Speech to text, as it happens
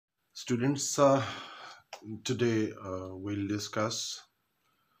Students, today we'll discuss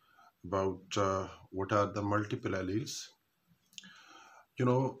about what are the multiple alleles. You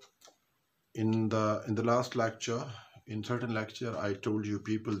know, in the last lecture, in certain lecture, I told you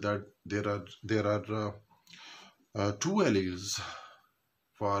people that there are two alleles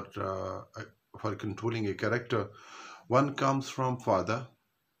for controlling a character. One comes from father,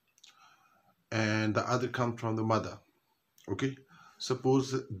 and the other comes from the mother. Okay,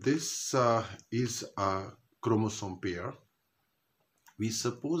 suppose this is a chromosome pair. We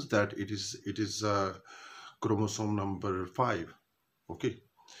suppose that it is chromosome number 5. Okay,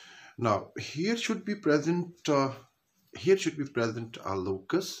 now here should be present a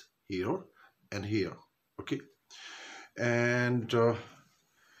locus here and here. Okay, and uh,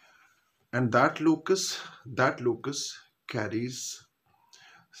 and that locus carries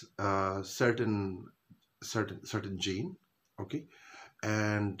certain gene. Okay,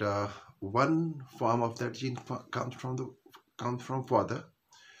 and one form of that gene comes from father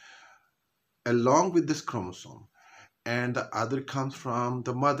along with this chromosome, and the other comes from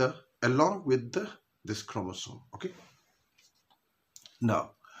the mother along with this chromosome. Okay,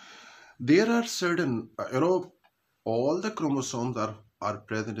 now there are certain all the chromosomes are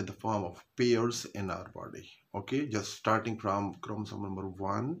present in the form of pairs in our body. Okay, just starting from chromosome number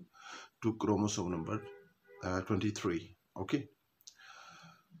 1 to chromosome number 23. Okay,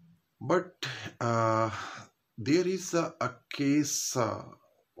 but there is a case of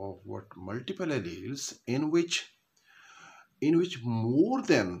what multiple alleles in which more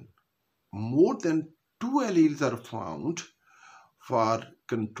than two alleles are found for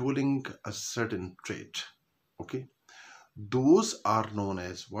controlling a certain trait. Okay, those are known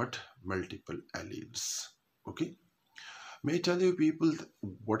as what? Multiple alleles. Okay, may I tell you people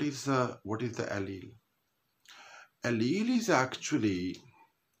what is the allele? Allele is actually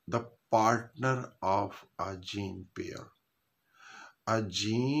the partner of a gene pair. A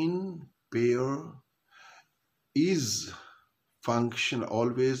gene pair is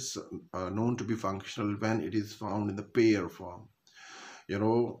always known to be functional when it is found in the pair form. You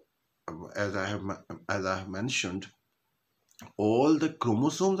know, as I have mentioned, all the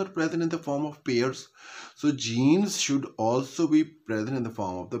chromosomes are present in the form of pairs, so genes should also be present in the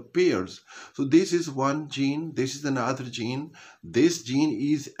form of the pairs. So this is one gene, this is another gene, this gene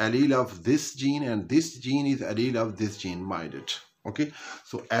is allele of this gene, and this gene is allele of this gene. Mind it. Okay,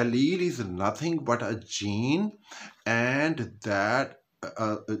 so allele is nothing but a gene, and that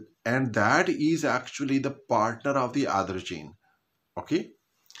is actually the partner of the other gene. Okay,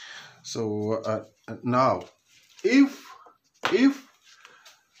 so now if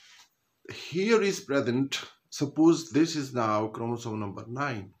here is present, suppose this is now chromosome number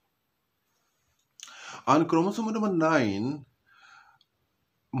 9. On chromosome number 9,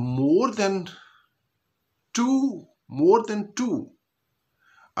 more than two,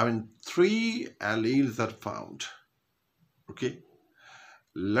 I mean 3 alleles are found. Okay,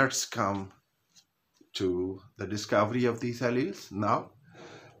 let's come to the discovery of these alleles now,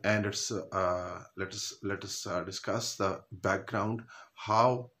 and let us discuss the background,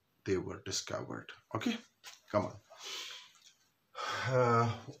 how they were discovered. Okay, come on.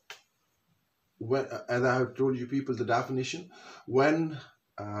 As I have told you people, the definition: when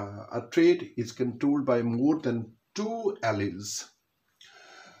a trait is controlled by more than 2 alleles,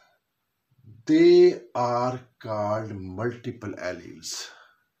 they are called multiple alleles.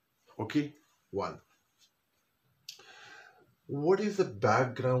 Okay, one. What is the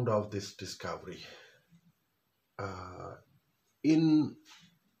background of this discovery? In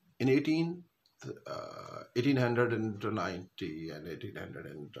 1890 and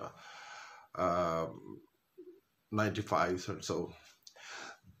 1895 or so,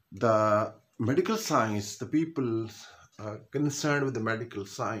 the medical science, the people concerned with the medical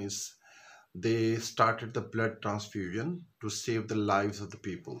science, they started the blood transfusion to save the lives of the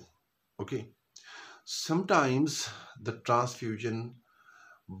people. Okay, sometimes the transfusion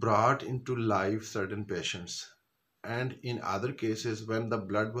brought into life certain patients, and in other cases, when the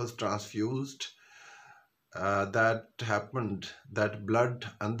blood was transfused, that blood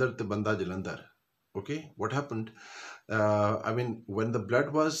under the banda jalandhar. Okay, what happened? When the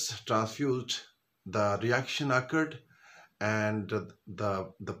blood was transfused, the reaction occurred, and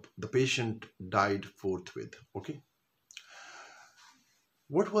the patient died forthwith. Okay,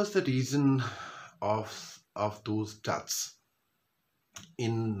 what was the reason of those deaths?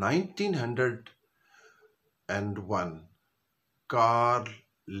 In 1901, Carl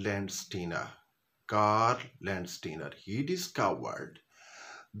Landsteiner, he discovered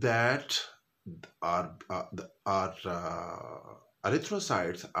that our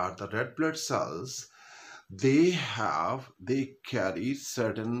erythrocytes are the red blood cells. They carry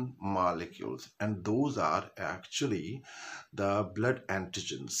certain molecules, and those are actually the blood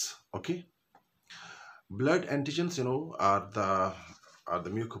antigens. Okay, blood antigens, are the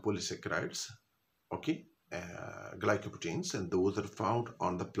mucopolysaccharides. Okay, glycoproteins, and those are found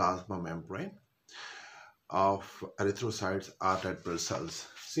on the plasma membrane of erythrocytes are red blood cells.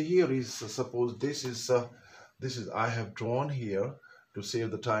 See, here is suppose this is I have drawn here to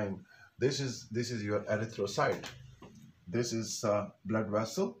save the time. This is your erythrocyte. This is blood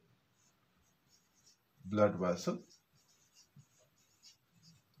vessel.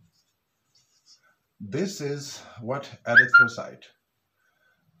 This is what erythrocyte.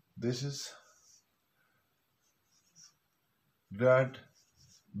 This is red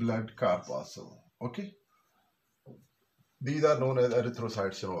blood corpuscle. Okay, these are known as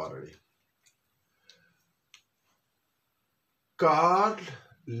erythrocytes, already. Carl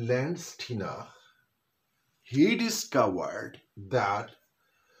Landsteiner, he discovered that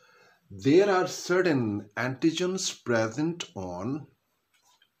there are certain antigens present on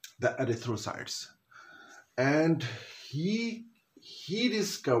the erythrocytes, and he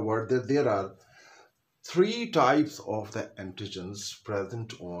discovered that there are three types of the antigens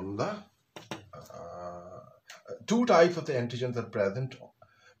present on the two types of the antigens are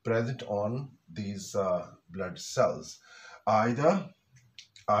present on these blood cells. Either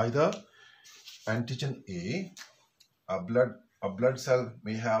antigen A, a blood cell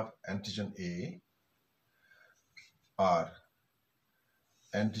may have antigen A, or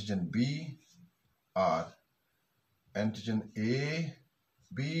antigen B, or antigen A,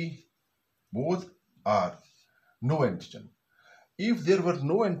 B, both are no antigen. If there were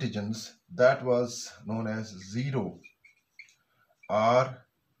no antigens, that was known as 0 or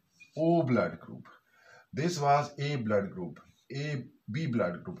O blood group. This was A blood group, AB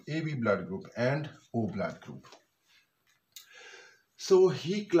blood group, and O blood group. So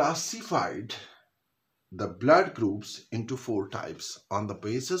he classified the blood groups into 4 types on the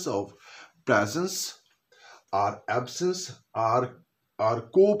basis of presence or absence or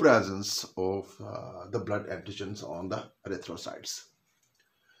co-presence of the blood antigens on the erythrocytes.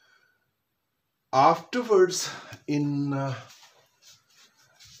 Afterwards, in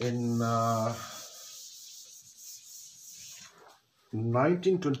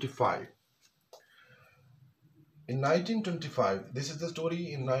 1925, this is the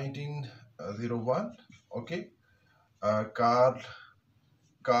story. In 1901, okay, Carl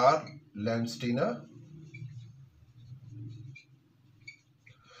Landsteiner,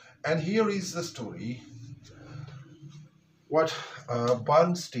 and here is the story. What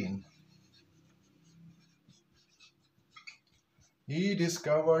Bernstein, he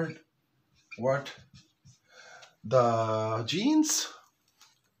discovered what the genes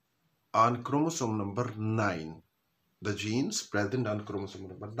on chromosome number 9, the genes present on chromosome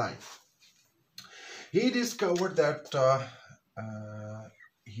number 9. He discovered that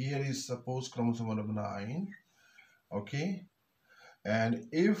here is suppose chromosome number 9, okay, and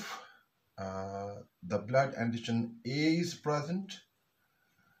if the blood antigen A is present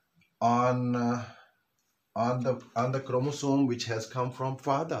on the chromosome which has come from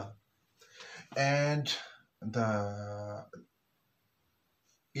father, and the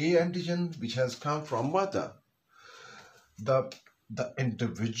A antigen which has come from mother, the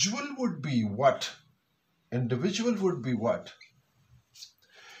individual would be what? Individual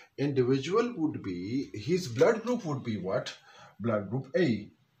would be, his blood group would be what? Blood group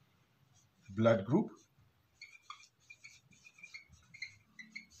A. Blood group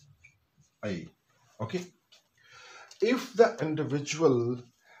A. Okay. If the individual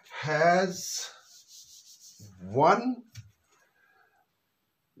has one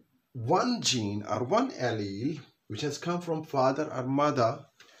gene or one allele which has come from father or mother,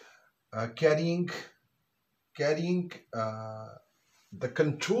 carrying the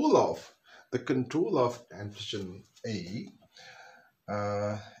control of antigen A,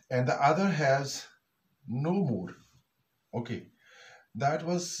 and the other has no more. Okay, that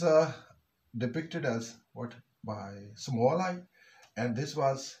was depicted as what? By small I, and this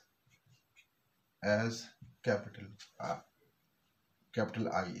was as capital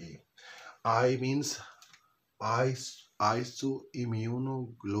IA. I means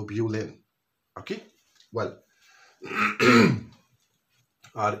isoimmunoglobulin. Okay, well,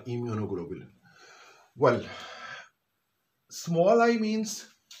 or immunoglobulin. Well, small I means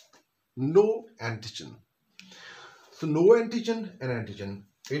no antigen. So no antigen and antigen.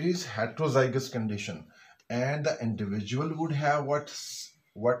 It is heterozygous condition, and the individual would have what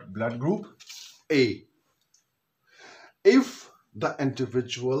blood group? A. If the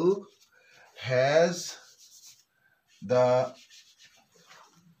individual has the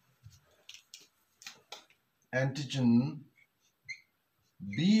antigen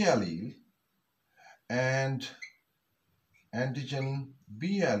B allele and antigen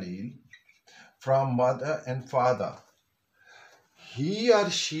B allele from mother and father, he or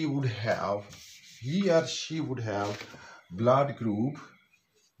she would have blood group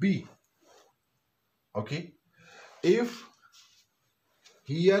B. Okay, if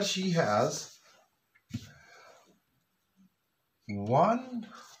he or she has one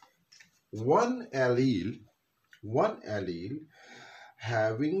allele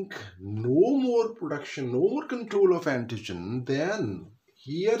having no more production, no more control of antigen, then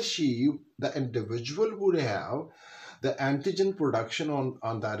he or she, the individual, would have the antigen production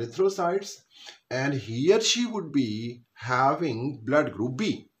on the erythrocytes, and he or she would be having blood group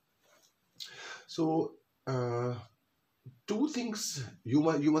B. So two things you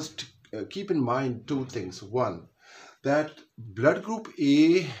must keep in mind. Two things. One, that blood group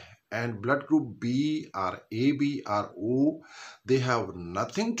A and blood group B are AB or O. They have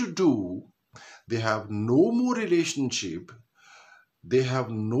nothing to do. They have no more relationship. They have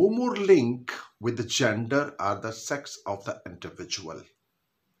no more link with the gender or the sex of the individual.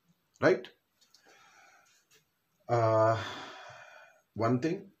 Right? One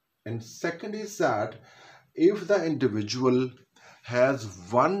thing. And second is that if the individual has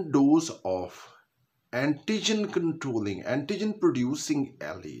one dose of antigen producing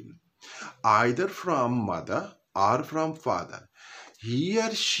allele, either from mother or from father, he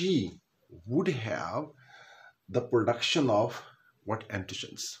or she would have the production of what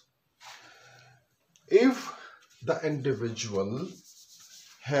antigens. If the individual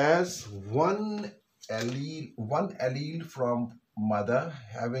has one allele from mother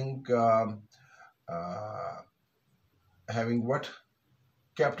having what,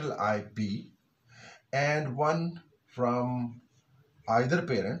 capital IB, and one from either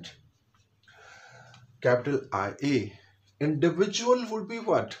parent, capital IA, individual would be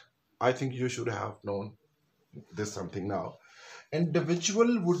what? I think you should have known this something now.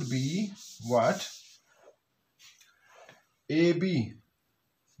 Individual would be what? AB.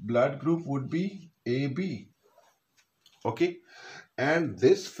 Blood group would be AB. Okay, and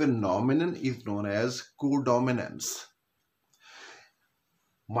this phenomenon is known as codominance.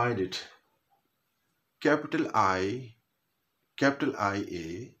 Mind it, capital IA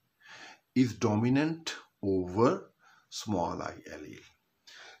is dominant over small I allele.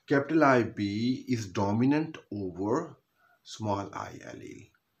 Capital IB is dominant over small I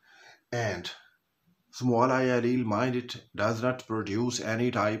allele. And small I allele, mind it, does not produce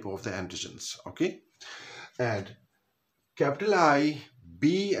any type of the antigens. Okay, and capital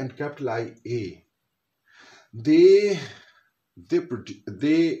IB and capital IA, they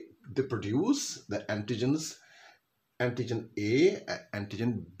produce the antigens, antigen A and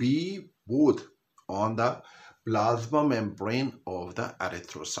antigen B, both on the plasma membrane of the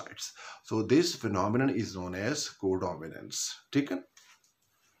erythrocytes. So this phenomenon is known as codominance. Taken.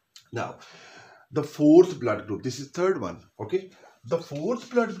 Now, the fourth blood group, this is third one. Okay, the fourth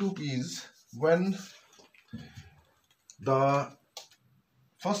blood group is when the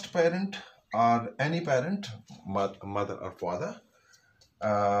first parent or any parent, mother or father,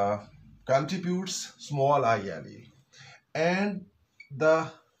 contributes small I allele, and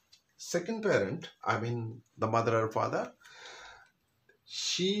the second parent, I mean the mother or father,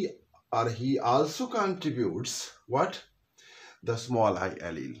 she or he also contributes what? The small I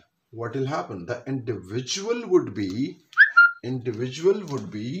allele. What will happen? The individual would be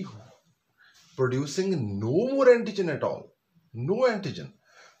producing no more antigen at all. No antigen.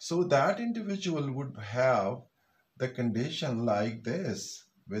 So that individual would have the condition like this,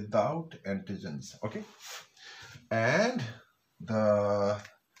 without antigens. Okay, and the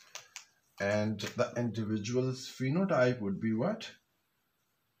individual's phenotype would be what?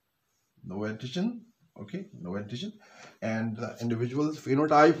 No antigen. Okay, no antigen. And the individual's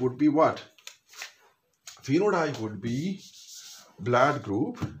phenotype would be what? Phenotype would be blood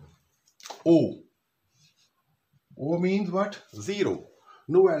group O. O means what? Zero.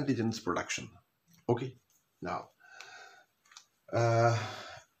 No antigens production. Okay, now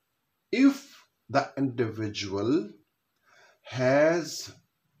if the individual has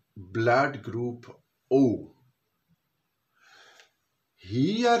blood group O,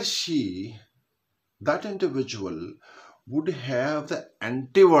 he or she, that individual would have the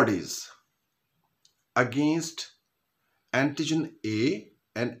antibodies against antigen A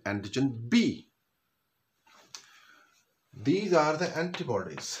and antigen B. These are the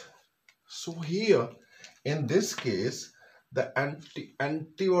antibodies. So here, in this case, the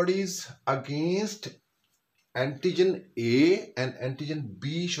antibodies against antigen A and antigen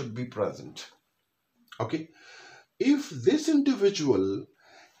B should be present. Okay, if this individual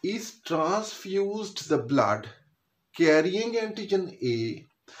is transfused the blood carrying antigen A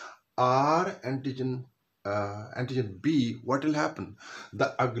or antigen B, what will happen?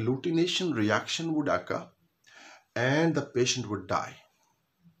 The agglutination reaction would occur and the patient would die.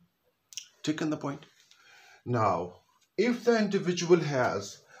 Taken the point? Now, if the individual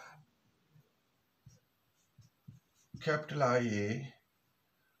has capital IA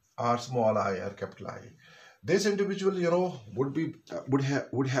or small I or capital I, this individual, would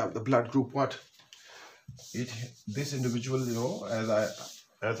have the blood group what? This individual,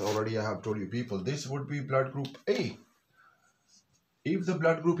 as already I have told you people, this would be blood group A. If the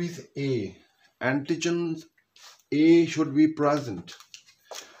blood group is A, antigen A should be present.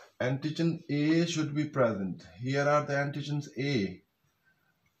 Antigen A should be present. Here are the antigens A.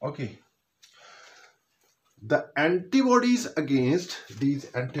 Okay. The antibodies against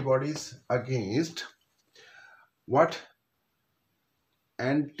what?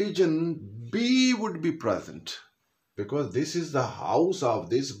 Antigen B would be present, because this is the house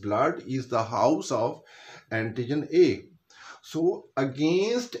of this blood is the house of antigen A. So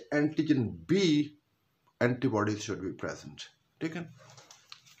against antigen B, antibodies should be present. Taken.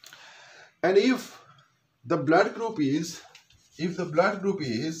 And if the blood group is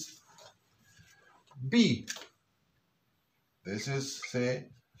B, this is say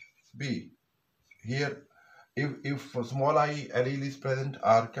B. Here, if small I allele is present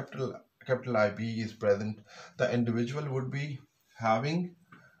or capital IB is present, the individual would be having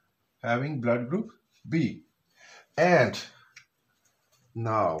blood group B. And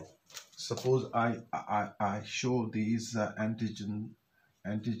now, suppose I show these antigens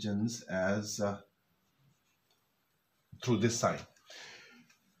as through this sign.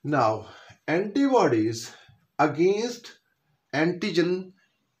 Now, antibodies against antigen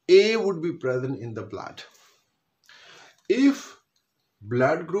A would be present in the blood. If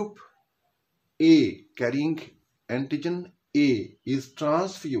blood group A carrying antigen A is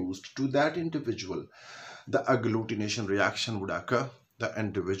transfused to that individual, the agglutination reaction would occur, the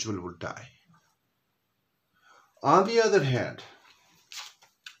individual would die. On the other hand,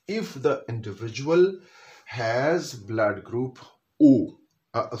 if the individual has blood group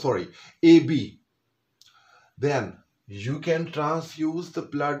AB, then you can transfuse the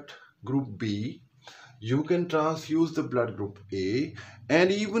blood group B, you can transfuse the blood group A,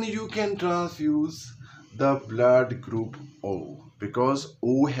 and even you can transfuse the blood group O, because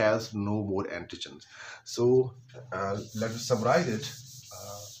O has no more antigens. So let us summarize it.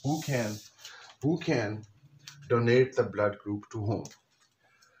 Who can donate the blood group to whom?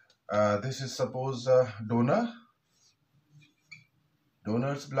 This is suppose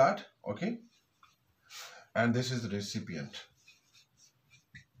donor's blood, okay, and this is the recipient.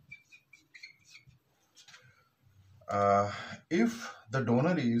 If the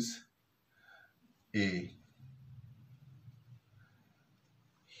donor is A,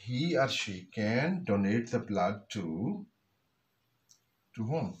 he or she can donate the blood to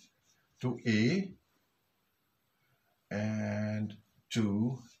whom? To A and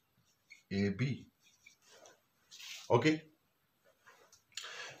to AB. Okay.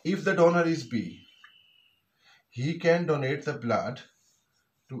 If the donor is B, he can donate the blood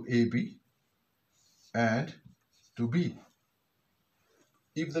to AB and to B.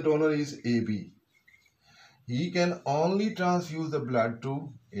 If the donor is AB, he can only transfuse the blood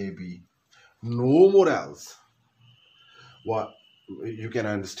to AB, no more else. What you can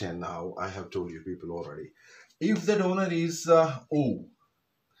understand now, I have told you people already. If the donor is O,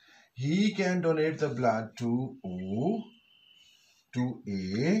 he can donate the blood to O, to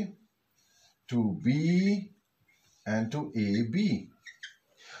A, to B, and to AB.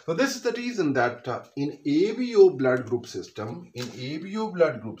 So this is the reason that in ABO blood group system,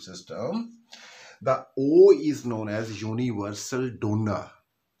 the O is known as universal donor.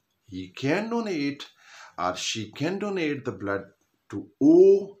 He can donate or she can donate the blood to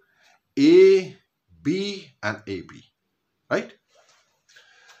O, A, B, and AB, right?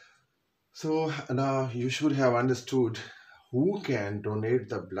 So now you should have understood who can donate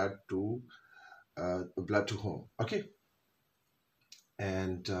the blood to whom, okay?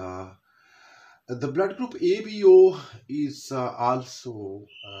 And the blood group ABO is also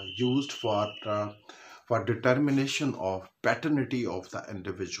used for determination of paternity of the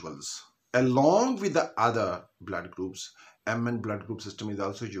individuals. Along with the other blood groups, MN blood group system is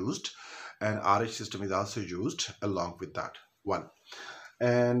also used, and RH system is also used along with that one.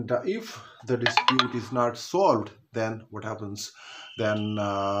 And if the dispute is not solved, then what happens? Then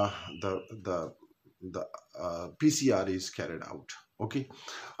the PCR is carried out. Okay,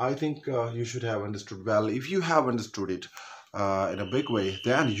 I think you should have understood well. If you have understood it in a big way,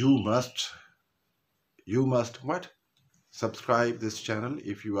 then you must what? Subscribe this channel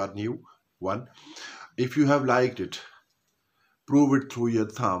if you are new one. If you have liked it, prove it through your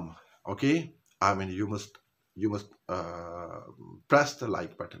thumb. Okay, I mean you must press the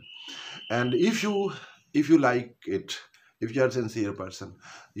like button. And if you like it, if you are a sincere person,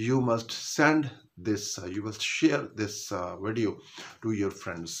 you must send this, you must share this video to your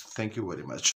friends. Thank you very much.